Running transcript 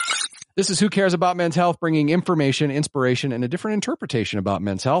This is Who Cares About Men's Health, bringing information, inspiration, and a different interpretation about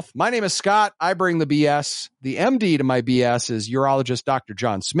men's health. My name is Scott. I bring the BS. The MD to my BS is urologist Dr.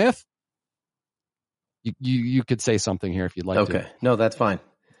 John Smith. You could say something here if you'd like to. Okay. No, that's fine.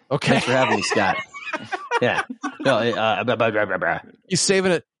 Okay. Thanks for having me, Scott. Yeah. No, He's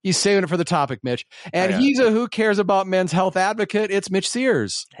saving it for the topic, Mitch. And he's a Who Cares About Men's Health advocate. It's Mitch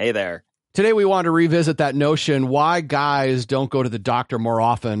Sears. Hey there. Today, we want to revisit that notion, why guys don't go to the doctor more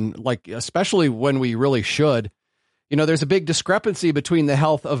often, like especially when we really should. You know, there's a big discrepancy between the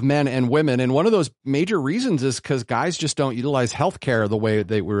health of men and women. And one of those major reasons is because guys just don't utilize healthcare the way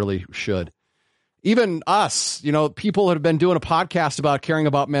they really should. Even us, you know, people that have been doing a podcast about caring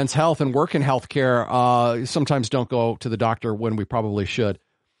about men's health and work in healthcare sometimes don't go to the doctor when we probably should.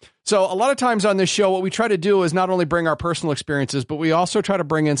 So a lot of times on this show, what we try to do is not only bring our personal experiences, but we also try to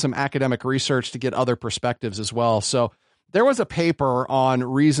bring in some academic research to get other perspectives as well. So there was a paper on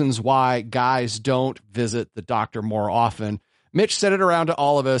reasons why guys don't visit the doctor more often. Mitch sent it around to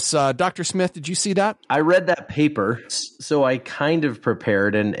all of us. Dr. Smith, did you see that? I read that paper, so I kind of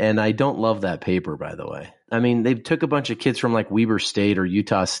prepared, and I don't love that paper, by the way. I mean, they took a bunch of kids from like Weber State or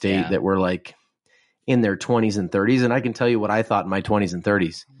Utah State that were like in their 20s and 30s, and I can tell you what I thought in my 20s and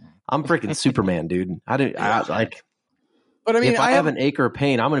 30s. I'm freaking Superman, dude. But I mean, if I have an ache or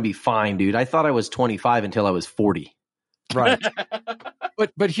pain, I'm going to be fine, dude. I thought I was 25 until I was 40. Right.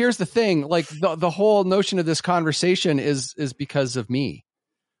 But here's the thing, like the whole notion of this conversation is because of me.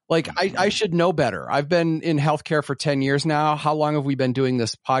 Like I should know better. I've been in healthcare for 10 years now. How long have we been doing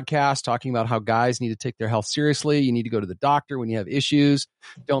this podcast talking about how guys need to take their health seriously? You need to go to the doctor when you have issues.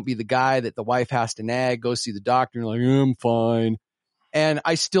 Don't be the guy that the wife has to nag. Go see the doctor and like, I'm fine. And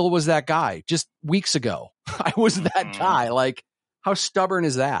I still was that guy just weeks ago. I was that guy. Like, how stubborn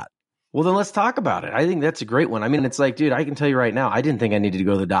is that? Well, then let's talk about it. I think that's a great one. I mean, it's like, dude, I can tell you right now, I didn't think I needed to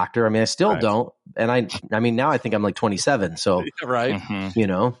go to the doctor. I mean, I still don't. And I mean, now I think I'm like 27. So, right. You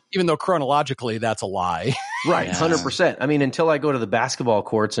know, even though chronologically that's a lie. Right. 100%. I mean, until I go to the basketball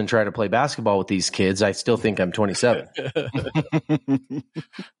courts and try to play basketball with these kids, I still think I'm 27.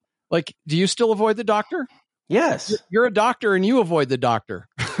 Like, do you still avoid the doctor? Yes. You're a doctor and you avoid the doctor.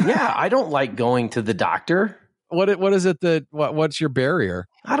 Yeah. I don't like going to the doctor. What is it what's your barrier?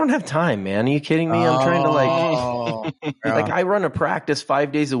 I don't have time, man. Are you kidding me? I'm trying to like I run a practice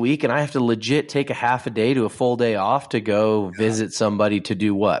 5 days a week and I have to legit take a half a day to a full day off to go visit somebody to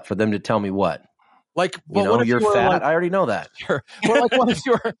do what? For them to tell me what? Like, you know, you're fat. Like, I already know that. Sure. Well, like, what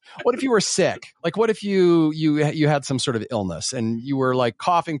if you were sick? Like, what if you had some sort of illness and you were like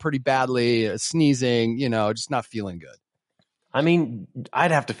coughing pretty badly, sneezing, you know, just not feeling good? I mean,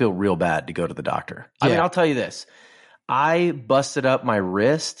 I'd have to feel real bad to go to the doctor. I mean, I'll tell you this. I busted up my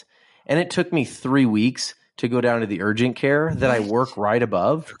wrist and it took me 3 weeks to go down to the urgent care that I work right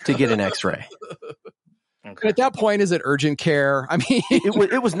above to get an x-ray. Okay. At that point, is it urgent care? I mean,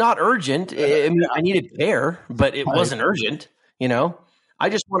 it was not urgent. I mean, I needed care, but it wasn't urgent. You know, I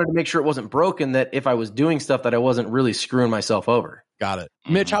just wanted to make sure it wasn't broken, that if I was doing stuff that I wasn't really screwing myself over. Got it.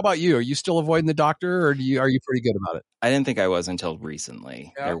 Mitch, how about you? Are you still avoiding the doctor, or are you pretty good about it? I didn't think I was until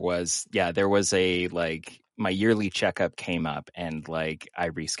recently. Yeah. There was a, like, my yearly checkup came up and like I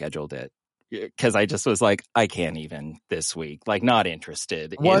rescheduled it. Because I just was like, I can't even this week, like not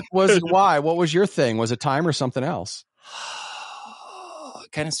interested. Why? What was your thing? Was it time or something else?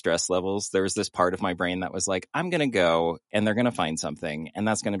 Kind of stress levels. There was this part of my brain that was like, I'm going to go and they're going to find something and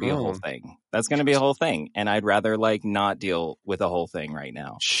that's going to be a whole thing. That's going to be a whole thing. And I'd rather like not deal with a whole thing right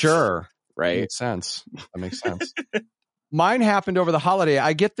now. Sure. Right. That makes sense. Mine happened over the holiday.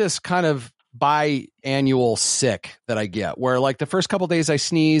 I get this kind of biannual sick that I get where like the first couple of days I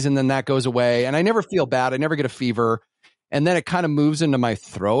sneeze and then that goes away and I never feel bad. I never get a fever. And then it kind of moves into my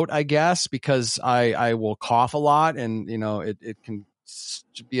throat, I guess, because I will cough a lot and, you know, it can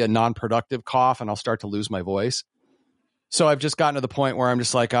be a non-productive cough and I'll start to lose my voice. So I've just gotten to the point where I'm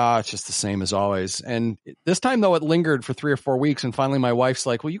just like, it's just the same as always. And this time though, it lingered for 3 or 4 weeks. And finally my wife's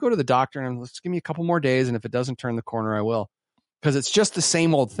like, well, you go to the doctor and let's give me a couple more days. And if it doesn't turn the corner, I will, because it's just the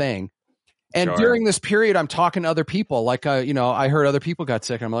same old thing. And during this period, I'm talking to other people. Like, you know, I heard other people got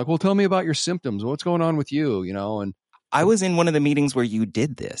sick. And I'm like, well, tell me about your symptoms. What's going on with you? You know, and I was in one of the meetings where you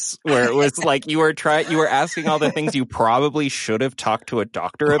did this, where it was like you were asking all the things you probably should have talked to a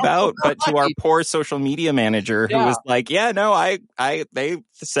doctor about, but to our poor social media manager who was like, yeah, no, they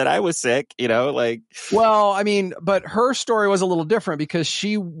said I was sick, you know, like. Well, I mean, but her story was a little different because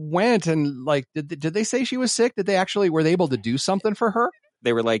she went and like, did they say she was sick? Were they able to do something for her?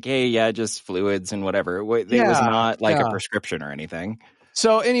 They were like, hey, yeah, just fluids and whatever. It was not like a prescription or anything.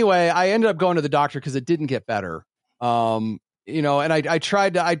 So anyway, I ended up going to the doctor because it didn't get better. and I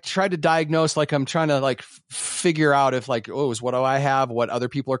tried to diagnose, like I'm trying to like figure out if like, what do I have? What other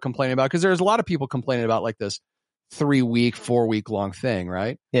people are complaining about? Because there's a lot of people complaining about like this 3-week, 4-week long thing,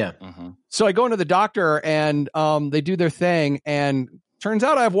 right? Yeah. Mm-hmm. So I go into the doctor and they do their thing, and turns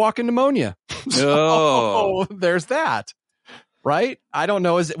out I have walking pneumonia. So there's that, right? I don't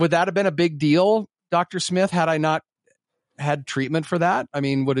know. Would that have been a big deal, Dr. Smith, had I not had treatment for that? I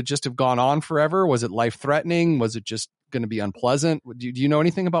mean, would it just have gone on forever? Was it life threatening? Was it just going to be unpleasant? Do you know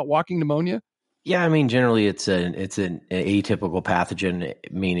anything about walking pneumonia? Yeah, I mean, generally it's an atypical pathogen,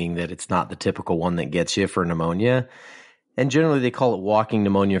 meaning that it's not the typical one that gets you for pneumonia. And generally they call it walking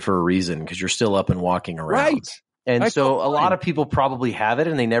pneumonia for a reason, because you're still up and walking around. Right. And so a lot of people probably have it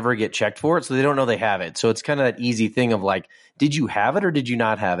and they never get checked for it, so they don't know they have it. So it's kind of that easy thing of like, did you have it or did you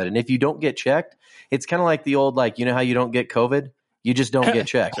not have it? And if you don't get checked, it's kind of like the old, like, you know how you don't get COVID? You just don't get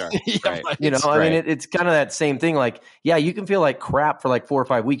checked. Sure. Right. You know, I mean, it's kind of that same thing. Like, yeah, you can feel like crap for like 4 or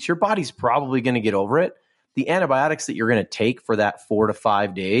 5 weeks. Your body's probably going to get over it. The antibiotics that you're going to take for that 4 to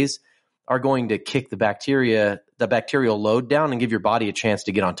 5 days are going to kick the bacterial load down and give your body a chance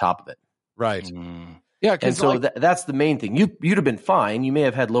to get on top of it. Right. Mm. Yeah. And so that's the main thing. You'd have been fine. You may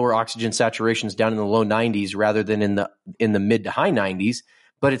have had lower oxygen saturations down in the low 90s rather than in the mid to high 90s,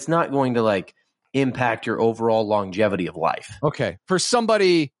 but it's not going to like impact your overall longevity of life. Okay. For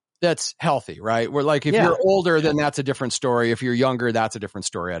somebody that's healthy, right? Where like if you're older, then that's a different story. If you're younger, that's a different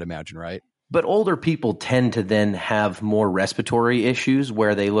story, I'd imagine, right? But older people tend to then have more respiratory issues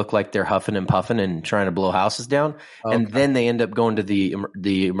where they look like they're huffing and puffing and trying to blow houses down. Okay. And then they end up going to the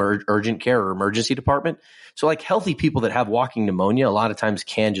urgent care or emergency department. So like healthy people that have walking pneumonia, a lot of times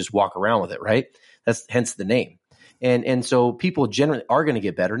can just walk around with it, right? That's hence the name. And so people generally are going to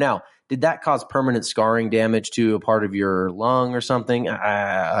get better. Now, did that cause permanent scarring damage to a part of your lung or something?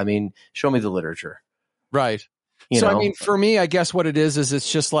 I mean, show me the literature. Right. So, I mean, for me, I guess what it is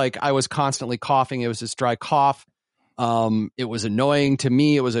it's just like I was constantly coughing. It was this dry cough. It was annoying to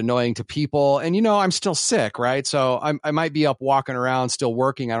me. It was annoying to people. And, I'm still sick, right? So I might be up walking around, still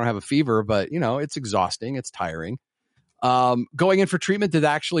working. I don't have a fever, but, it's exhausting. It's tiring. Going in for treatment, did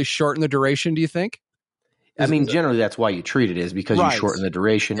that actually shorten the duration, do you think? I mean, generally that's why you treat it, is because you shorten the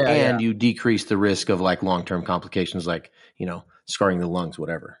duration you decrease the risk of like long-term complications like, scarring the lungs,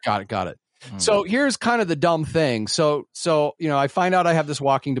 whatever. Got it. So here's kind of the dumb thing. So I find out I have this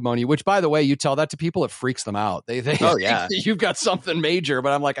walking pneumonia, which, by the way, you tell that to people, it freaks them out. They you've got something major,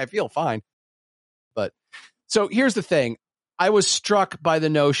 but I'm like, I feel fine. But so here's the thing. I was struck by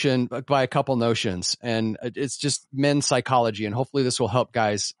a couple notions, and it's just men's psychology. And hopefully this will help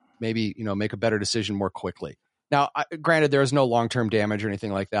guys maybe, make a better decision more quickly. Now, granted, there was no long-term damage or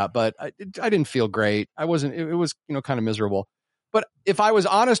anything like that, but I didn't feel great. It was, kind of miserable. But if I was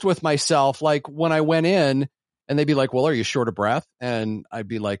honest with myself, like when I went in and they'd be like, well, are you short of breath? And I'd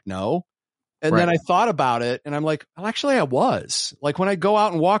be like, no. And then I thought about it and I'm like, well, actually I was. Like when I go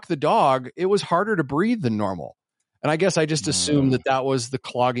out and walk the dog, it was harder to breathe than normal. And I guess I just assumed that was the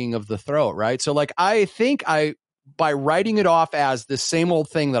clogging of the throat, right? So like I think by writing it off as the same old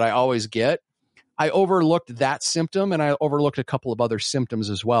thing that I always get, I overlooked that symptom and I overlooked a couple of other symptoms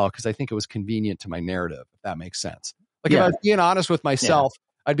as well because I think it was convenient to my narrative, if that makes sense. Like if I was being honest with myself,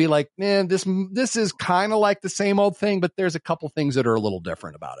 I'd be like, man, this is kind of like the same old thing, but there's a couple things that are a little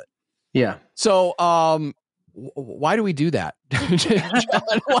different about it. Yeah. So, why do we do that? Why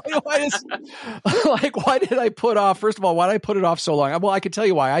did I put off? First of all, why did I put it off so long? Well, I could tell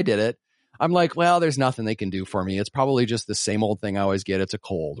you why I did it. I'm like, well, there's nothing they can do for me. It's probably just the same old thing I always get. It's a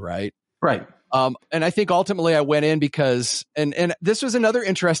cold, right? Right. And I think ultimately I went in because, and this was another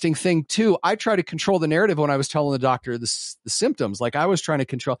interesting thing too. I try to control the narrative when I was telling the doctor the symptoms. Like I was trying to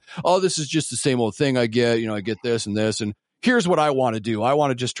control, this is just the same old thing I get, I get this and this, and here's what I want to do. I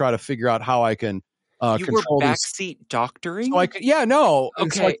want to just try to figure out how I can control were backseat doctoring. So I could, so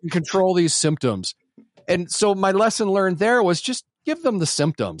I can control these symptoms. And so my lesson learned there was just give them the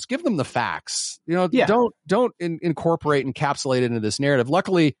symptoms, give them the facts. Don't incorporate, encapsulate it into this narrative.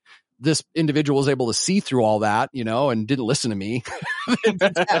 Luckily, this individual was able to see through all that, and didn't listen to me in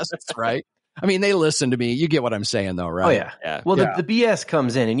the tests, right? I mean, they listened to me. You get what I'm saying, though, right? Oh, yeah. Well, the BS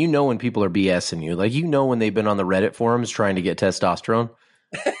comes in, and when people are BSing you. Like, when they've been on the Reddit forums trying to get testosterone.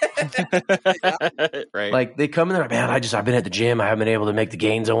 Right. Like, they come in there, man, I've been at the gym. I haven't been able to make the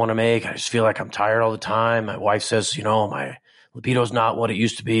gains I want to make. I just feel like I'm tired all the time. My wife says, my libido's not what it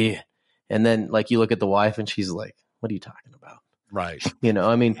used to be. And then, like, you look at the wife, and she's like, what are you talking about? Right.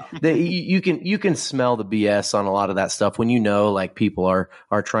 I mean, you can smell the BS on a lot of that stuff when like people are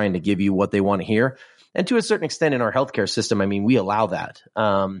trying to give you what they want to hear. And to a certain extent in our healthcare system, I mean, we allow that.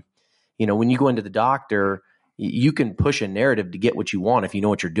 When you go into the doctor, you can push a narrative to get what you want if you know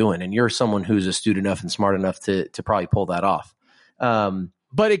what you're doing. And you're someone who's astute enough and smart enough to probably pull that off.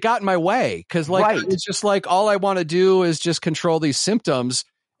 But it got in my way because it's just like, all I want to do is just control these symptoms.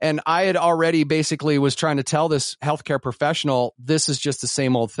 And I had already basically was trying to tell this healthcare professional, this is just the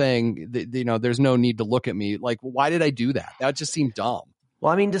same old thing. There's no need to look at me. Like, why did I do that? That just seemed dumb.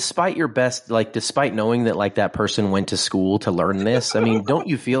 Well, I mean, despite knowing that like that person went to school to learn this, I mean, don't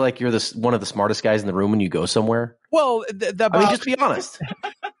you feel like you're one of the smartest guys in the room when you go somewhere? Well, just be honest.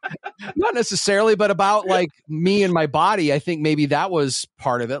 Not necessarily, but about like me and my body, I think maybe that was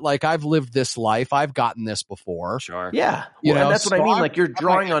part of it. Like, I've lived this life. I've gotten this before. Sure. Yeah. And that's what I mean. Like, you're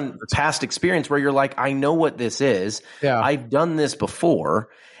drawing on past experience where you're like, I know what this is. Yeah. I've done this before.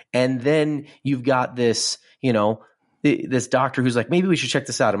 And then you've got this, this doctor who's like, maybe we should check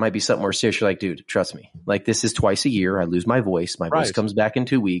this out. It might be something more serious. You're like, dude, trust me. Like, this is twice a year. I lose my voice. My voice comes back in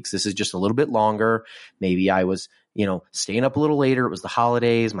 2 weeks. This is just a little bit longer. Maybe I was, staying up a little later. It was the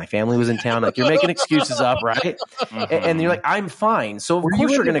holidays. My family was in town. Like, you're making excuses up, right? Mm-hmm. And you're like, I'm fine. So of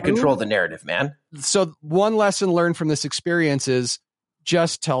course you're going to control the narrative, man. So one lesson learned from this experience is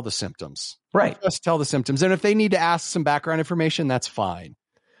just tell the symptoms. Right. Just tell the symptoms. And if they need to ask some background information, that's fine.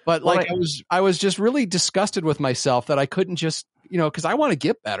 But I was just really disgusted with myself that I couldn't just, because I want to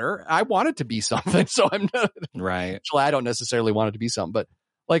get better. I want it to be something. So I'm not right. Actually, I don't necessarily want it to be something, but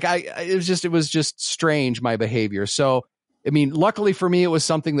like it was just strange, my behavior. So, I mean, luckily for me, it was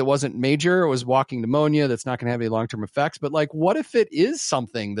something that wasn't major. It was walking pneumonia. That's not going to have any long-term effects. But like, what if it is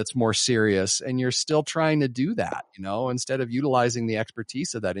something that's more serious and you're still trying to do that, instead of utilizing the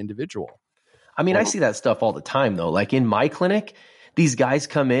expertise of that individual? I mean, I see that stuff all the time though. Like in my clinic, these guys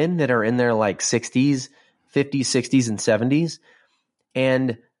come in that are in their like 60s, 50s, 60s, and 70s.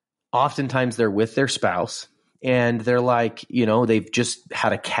 And oftentimes they're with their spouse and they're like, they've just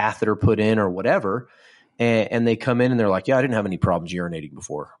had a catheter put in or whatever. And they come in and they're like, yeah, I didn't have any problems urinating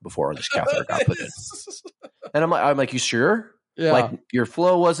before this catheter got put in. And I'm like, you sure? Yeah. Like your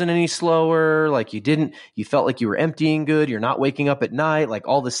flow wasn't any slower. Like you felt like you were emptying good. You're not waking up at night. Like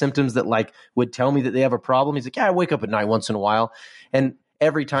all the symptoms that like would tell me that they have a problem. He's like, yeah, I wake up at night once in a while. And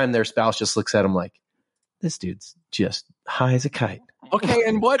every time their spouse just looks at him like, this dude's just high as a kite. Okay.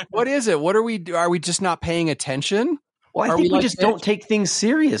 And what is it? Are we just not paying attention? Well, I think we just don't take things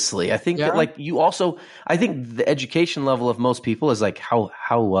seriously. I think that like I think the education level of most people is like, how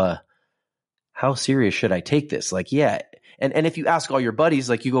serious should I take this? Like, yeah. And if you ask all your buddies,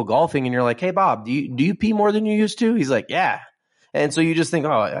 like you go golfing and you're like, hey, Bob, do you pee more than you used to? He's like, yeah. And so you just think,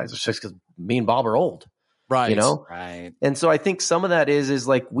 oh, it's just because me and Bob are old. Right. Right. And so I think some of that is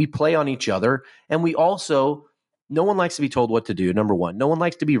like we play on each other and we also, no one likes to be told what to do. Number one, no one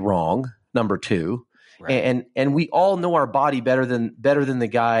likes to be wrong. Number two, right. And we all know our body better than the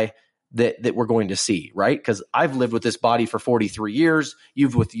guy that we're going to see. Right. Because I've lived with this body for 43 years. You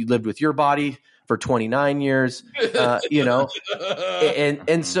lived with your body for 29 years,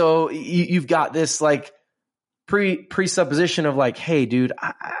 and so you've got this like presupposition of like, hey, dude,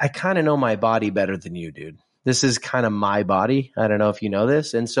 I kind of know my body better than you, dude. This is kind of my body. I don't know if you know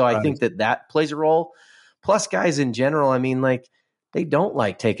this. And so I think that plays a role. Plus guys in general, I mean, like they don't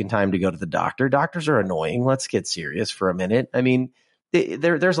like taking time to go to the doctor. Doctors are annoying. Let's get serious for a minute. I mean,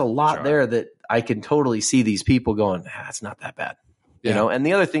 there's a lot there that I can totally see these people going, it's not that bad. And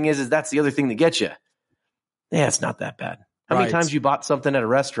the other thing is that's the other thing that gets you. Yeah, it's not that bad. How many times you bought something at a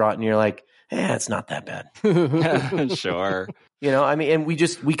restaurant and you're like, it's not that bad. Sure. I mean, and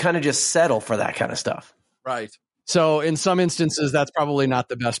we kind of just settle for that kind of stuff. Right. So in some instances, that's probably not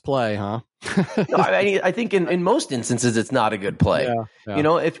the best play, huh? No, I mean, I think in most instances, it's not a good play.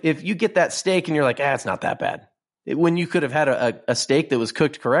 Yeah. If you get that steak and you're like, it's not that bad. When you could have had a steak that was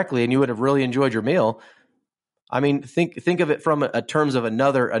cooked correctly and you would have really enjoyed your meal. I mean, think of it from a terms of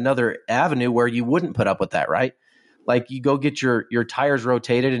another avenue where you wouldn't put up with that, right? Like you go get your tires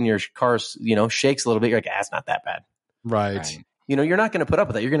rotated and your car, shakes a little bit. You're like, it's not that bad. Right. You're not going to put up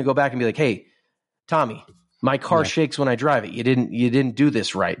with that. You're going to go back and be like, hey, Tommy, my car shakes when I drive it. You didn't do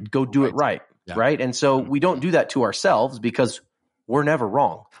this right. Go do it right. Yeah. Right. And so we don't do that to ourselves because we're never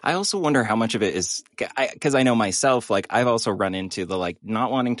wrong. I also wonder how much of it is because I know myself, like I've also run into the like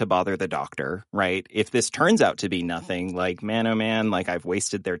not wanting to bother the doctor, right? If this turns out to be nothing, like, man, oh man, like I've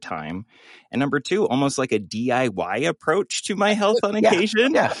wasted their time. And number two, almost like a DIY approach to my health on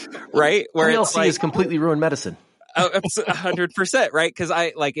occasion. Yeah. Right. Where TLC is completely ruined medicine. Oh, 100%, right? Because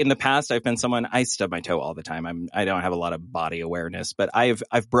I like in the past, I've been someone I stub my toe all the time. I don't have a lot of body awareness, but I've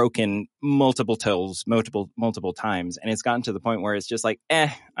broken multiple toes multiple times, and it's gotten to the point where it's just like,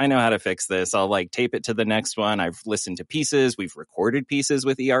 I know how to fix this. I'll like tape it to the next one. I've listened to pieces. We've recorded pieces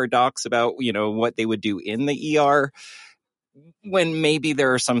with ER docs about what they would do in the ER. When maybe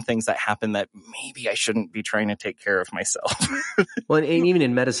there are some things that happen that maybe I shouldn't be trying to take care of myself. Well, and even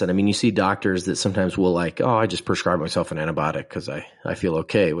in medicine, I mean, you see doctors that sometimes will like, oh, I just prescribe myself an antibiotic because I feel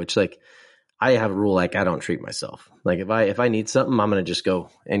okay, which like I have a rule, like I don't treat myself. Like if I need something, I'm going to just go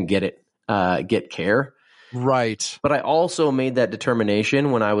and get it, get care. Right. But I also made that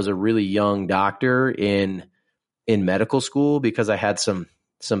determination when I was a really young doctor in medical school, because I had some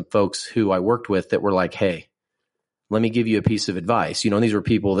folks who I worked with that were like, hey, let me give you a piece of advice. And these were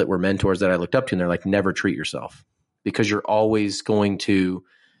people that were mentors that I looked up to, and they're like, never treat yourself, because you're always going to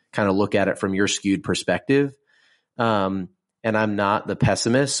kind of look at it from your skewed perspective. And I'm not the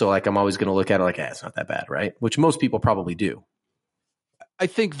pessimist. So like, I'm always going to look at it like, it's not that bad. Right. Which most people probably do. I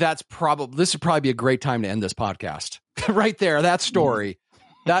think this would probably be a great time to end this podcast right there. That story,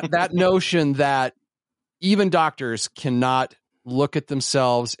 that notion that even doctors cannot look at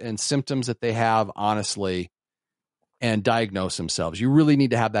themselves and symptoms that they have honestly and diagnose themselves. You really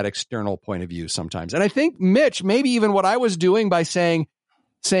need to have that external point of view sometimes. And I think, Mitch, maybe even what I was doing by saying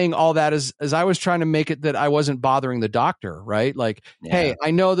all that is I was trying to make it that I wasn't bothering the doctor, right? Like, hey, I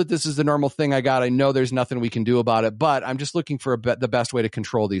know that this is the normal thing I got. I know there's nothing we can do about it, but I'm just looking for the best way to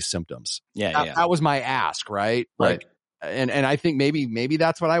control these symptoms. That was my ask, right? Right. Like, and I think maybe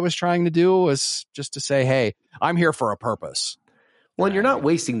that's what I was trying to do, was just to say, hey, I'm here for a purpose. Well, you're not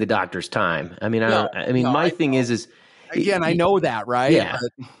wasting the doctor's time. I mean, my thing is again, I know that, right? Yeah.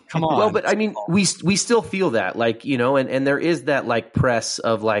 But come on. Well, but I mean, we still feel that, like, and there is that like press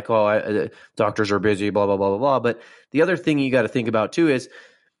of like, doctors are busy, blah, blah, blah, blah, blah. But the other thing you got to think about too is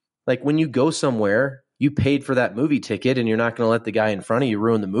like, when you go somewhere, you paid for that movie ticket, and you're not going to let the guy in front of you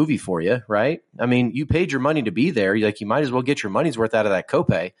ruin the movie for you, right? I mean, you paid your money to be there. You might as well get your money's worth out of that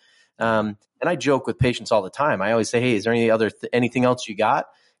copay. And I joke with patients all the time. I always say, hey, is there anything else you got?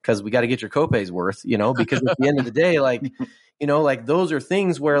 Because we got to get your copays worth, because at the end of the day, like, like those are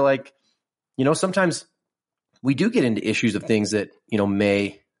things where like, sometimes we do get into issues of things that,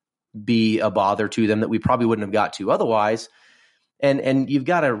 may be a bother to them that we probably wouldn't have got to otherwise. And you've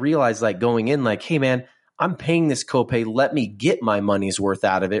got to realize, like, going in like, hey man, I'm paying this copay. Let me get my money's worth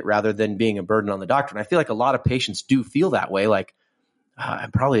out of it rather than being a burden on the doctor. And I feel like a lot of patients do feel that way. Like,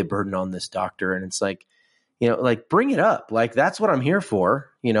 I'm probably a burden on this doctor. And it's like, like, bring it up. Like, that's what I'm here for,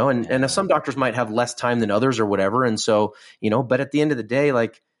 and some doctors might have less time than others or whatever. And so, but at the end of the day,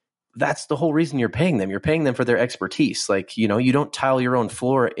 like, that's the whole reason you're paying them. You're paying them for their expertise. Like, you don't tile your own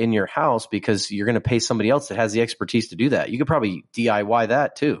floor in your house because you're going to pay somebody else that has the expertise to do that. You could probably DIY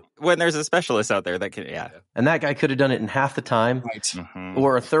that too. When there's a specialist out there that can, And that guy could have done it in half the time, right.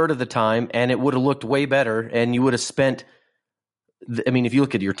 or a third of the time, and it would have looked way better. And you would have spent, if you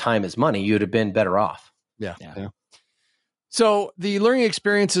look at your time as money, you would have been better off. Yeah. So the learning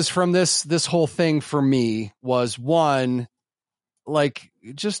experiences from this whole thing for me was, one, like,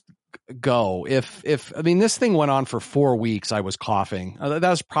 just go. If this thing went on for 4 weeks, I was coughing. That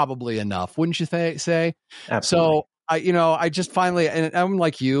was probably enough, wouldn't you say? Absolutely. So I just finally, and I'm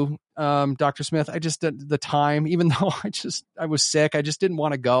like you, Dr. Smith, I just did the time, even though I was sick, I just didn't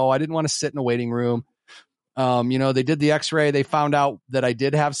want to go. I didn't want to sit in a waiting room. They did the x-ray. They found out that I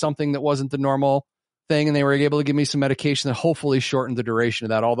did have something that wasn't the normal thing, and they were able to give me some medication that hopefully shortened the duration of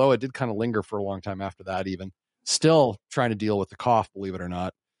that, although it did kind of linger for a long time after that. Even still trying to deal with the cough, believe it or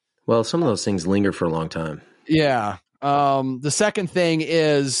not. Well, some of those things linger for a long time. Yeah. The second thing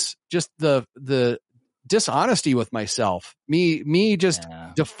is just the dishonesty with myself, me just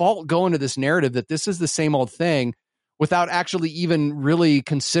default going to this narrative that this is the same old thing, without actually even really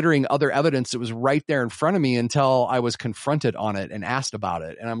considering other evidence that was right there in front of me until I was confronted on it and asked about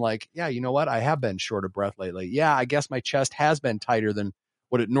it. And I'm like, yeah, you know what? I have been short of breath lately. Yeah, I guess my chest has been tighter than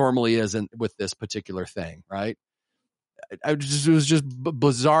what it normally is with this particular thing, right? It was just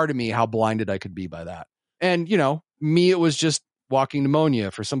bizarre to me how blinded I could be by that. And, me, it was just walking pneumonia.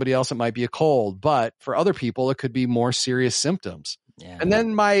 For somebody else, it might be a cold. But for other people, it could be more serious symptoms. Yeah. And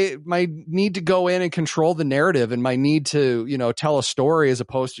then my need to go in and control the narrative, and my need to, tell a story as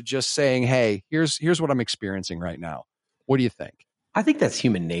opposed to just saying, hey, here's what I'm experiencing right now. What do you think? I think that's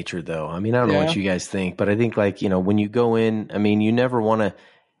human nature, though. I mean, I don't know what you guys think, but I think, like, when you go in, I mean, you never want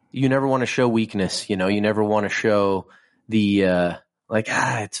to show weakness. You never want to show the,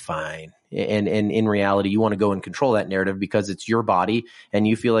 it's fine. And in reality, you want to go and control that narrative because it's your body and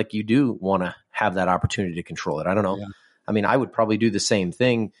you feel like you do want to have that opportunity to control it. I don't know. Yeah. I mean, I would probably do the same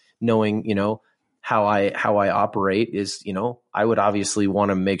thing knowing, how I operate is, I would obviously want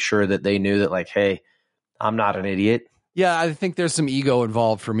to make sure that they knew that like, hey, I'm not an idiot. Yeah, I think there's some ego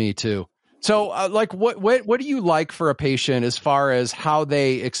involved for me too. So like what do you like for a patient as far as how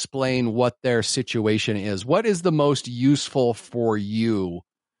they explain what their situation is? What is the most useful for you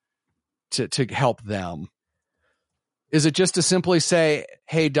to help them? Is it just to simply say,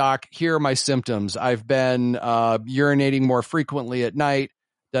 hey, doc, here are my symptoms. I've been urinating more frequently at night,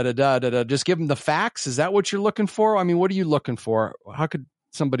 da-da-da-da-da. Just give them the facts? Is that what you're looking for? I mean, what are you looking for? How could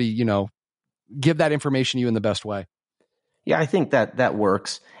somebody, give that information to you in the best way? Yeah, I think that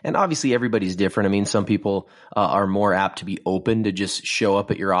works. And obviously everybody's different. I mean, some people are more apt to be open to just show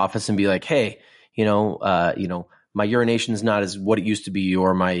up at your office and be like, hey, my urination's not as what it used to be,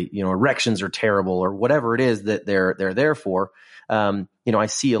 or my, erections are terrible, or whatever it is that they're there for. I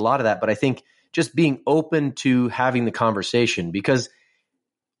see a lot of that, but I think just being open to having the conversation, because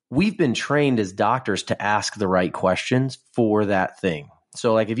we've been trained as doctors to ask the right questions for that thing.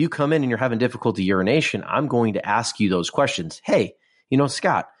 So like if you come in and you're having difficulty urination, I'm going to ask you those questions. Hey,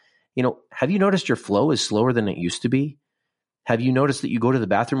 Scott, have you noticed your flow is slower than it used to be? Have you noticed that you go to the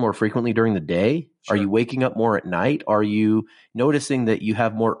bathroom more frequently during the day? Sure. Are you waking up more at night? Are you noticing that you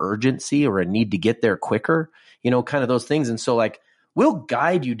have more urgency or a need to get there quicker? Kind of those things. And so like, we'll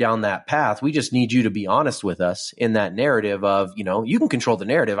guide you down that path. We just need you to be honest with us in that narrative of, you can control the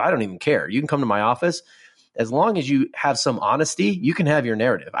narrative. I don't even care. You can come to my office. As long as you have some honesty, you can have your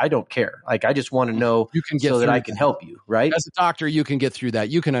narrative. I don't care. Like, I just want to know you can get so that I can help you, right? As a doctor, you can get through that.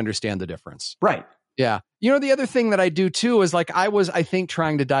 You can understand the difference. Right. Yeah. The other thing that I do too is like, I think,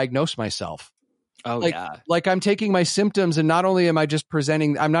 trying to diagnose myself. Oh, yeah. Like I'm taking my symptoms and not only am I just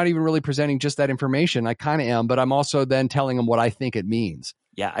presenting, I'm not even really presenting just that information. I kind of am, but I'm also then telling them what I think it means.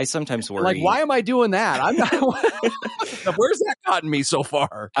 Yeah, I sometimes worry. Like, why am I doing that? I'm not. Where's that gotten me so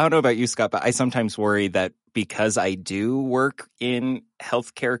far? I don't know about you, Scott, but I sometimes worry that because I do work in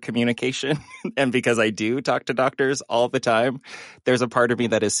healthcare communication and because I do talk to doctors all the time, there's a part of me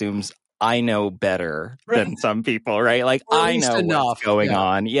that assumes I know better than some people, right? Like, I know what's going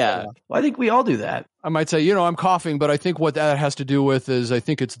on. Yeah. Well, I think we all do that. I might say, I'm coughing, but I think what that has to do with is I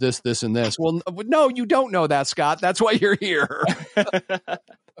think it's this, this, and this. Well, no, you don't know that, Scott. That's why you're here.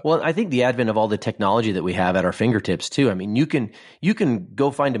 Well, I think the advent of all the technology that we have at our fingertips too. I mean, you can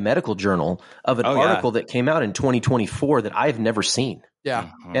go find a medical journal of an article that came out in 2024 that I've never seen. Yeah.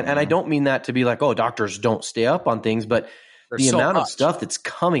 And I don't mean that to be like, oh, doctors don't stay up on things, but the amount of stuff that's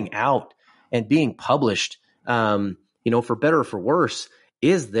coming out and being published, for better or for worse,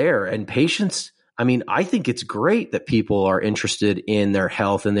 is there. And patients, I mean, I think it's great that people are interested in their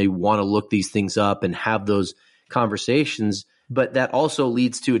health and they want to look these things up and have those conversations. But that also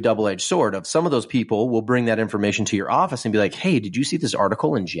leads to a double-edged sword of some of those people will bring that information to your office and be like, hey, did you see this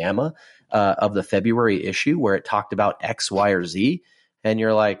article in JAMA of the February issue where it talked about X, Y, or Z? And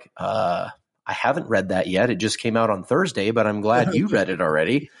you're like, I haven't read that yet. It just came out on Thursday, but I'm glad you read it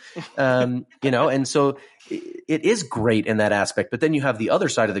already. And so it is great in that aspect. But then you have the other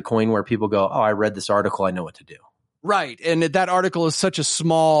side of the coin where people go, oh, I read this article. I know what to do. Right. And that article is such a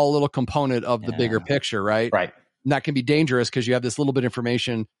small little component of the bigger picture, right? Right. And that can be dangerous because you have this little bit of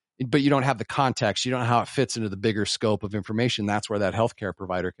information, but you don't have the context. You don't know how it fits into the bigger scope of information. That's where that healthcare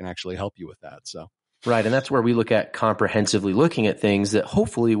provider can actually help you with that. So. Right. And that's where we look at comprehensively looking at things that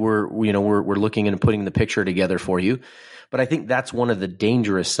hopefully we're looking and putting the picture together for you. But I think that's one of the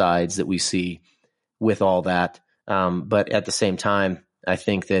dangerous sides that we see with all that. But at the same time, I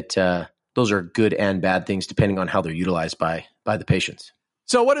think that those are good and bad things depending on how they're utilized by the patients.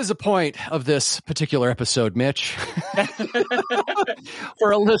 So what is the point of this particular episode, Mitch?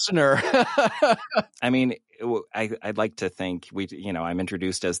 For a listener. I mean, I'd like to think I'm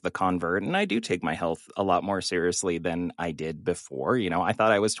introduced as the convert, and I do take my health a lot more seriously than I did before. I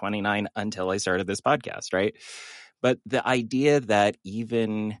thought I was 29 until I started this podcast, right? But the idea that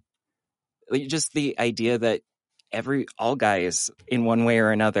all guys in one way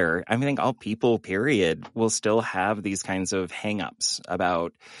or another, I think all people, period, will still have these kinds of hangups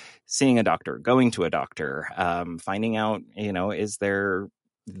about seeing a doctor, going to a doctor, finding out, is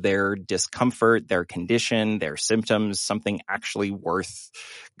their discomfort, their condition, their symptoms, something actually worth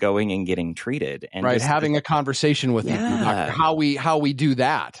going and getting treated. And right. Having a conversation with doctor, how we do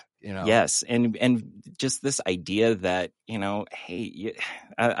that. Yes. And just this idea that, hey,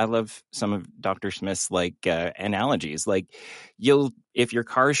 I love some of Dr. Smith's analogies. Like if your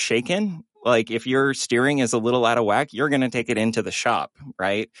car's shaking, Like if your steering is a little out of whack, you're going to take it into the shop,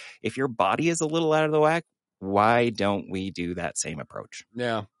 right? If your body is a little out of the whack, why don't we do that same approach?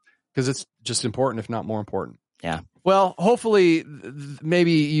 Yeah, because it's just important, if not more important. Yeah. Well, hopefully,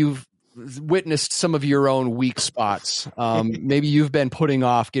 maybe you've witnessed some of your own weak spots. Maybe you've been putting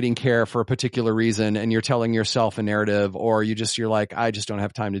off getting care for a particular reason, and you're telling yourself a narrative, or you're like, I just don't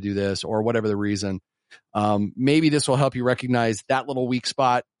have time to do this, or whatever the reason. Maybe this will help you recognize that little weak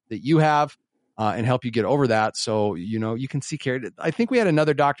spot that you have, and help you get over that. So, you can seek care. I think we had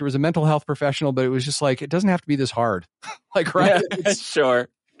another doctor who was a mental health professional, but it was just like, it doesn't have to be this hard. Like, right? Sure.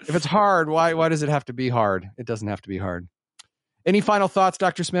 If it's hard, why does it have to be hard? It doesn't have to be hard. Any final thoughts,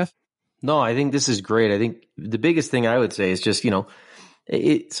 Dr. Smith? No, I think this is great. I think the biggest thing I would say is just,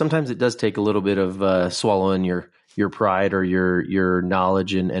 sometimes it does take a little bit of swallowing your pride or your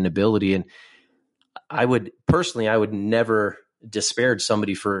knowledge and ability. And I would never disparage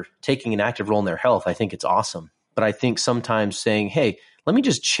somebody for taking an active role in their health. I think it's awesome. But I think sometimes saying, hey, let me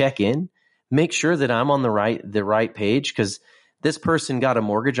just check in, make sure that I'm on the right page, because this person got a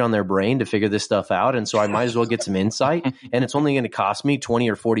mortgage on their brain to figure this stuff out. And so I might as well get some insight. And it's only going to cost me $20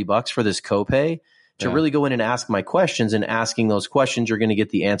 or $40 for this copay to really go in and ask my questions. And asking those questions, you're going to get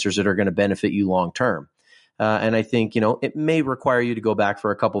the answers that are going to benefit you long term. And I think, it may require you to go back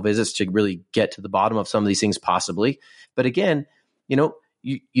for a couple visits to really get to the bottom of some of these things possibly. But again,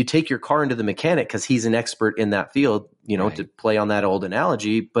 you take your car into the mechanic because he's an expert in that field, right, to play on that old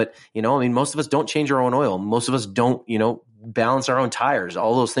analogy. But, most of us don't change our own oil. Most of us don't, balance our own tires,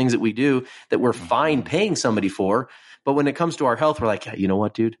 all those things that we do that we're fine paying somebody for. But when it comes to our health, we're like, you know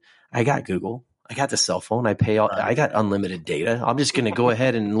what, dude, I got Google. I got the cell phone. I got unlimited data. I'm just going to go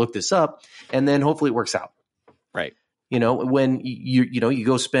ahead and look this up, and then hopefully it works out. Right. When you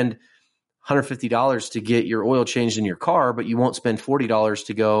go spend $150 to get your oil changed in your car, but you won't spend $40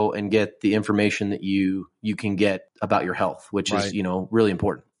 to go and get the information that you can get about your health, which is, really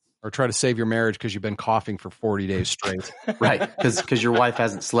important. Or try to save your marriage because you've been coughing for 40 days straight. Right. Because your wife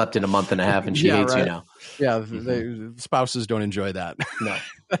hasn't slept in a month and a half and she hates you now. Yeah. Spouses don't enjoy that. No.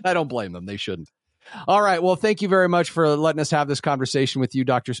 I don't blame them. They shouldn't. All right. Well, thank you very much for letting us have this conversation with you,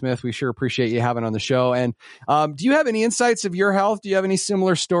 Dr. Smith. We sure appreciate you having on the show. And do you have any insights of your health? Do you have any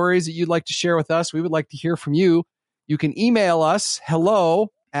similar stories that you'd like to share with us? We would like to hear from you. You can email us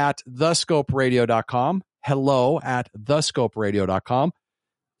hello@thescoperadio.com. hello@thescoperadio.com.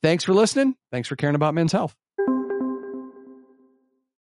 Thanks for listening. Thanks for caring about men's health.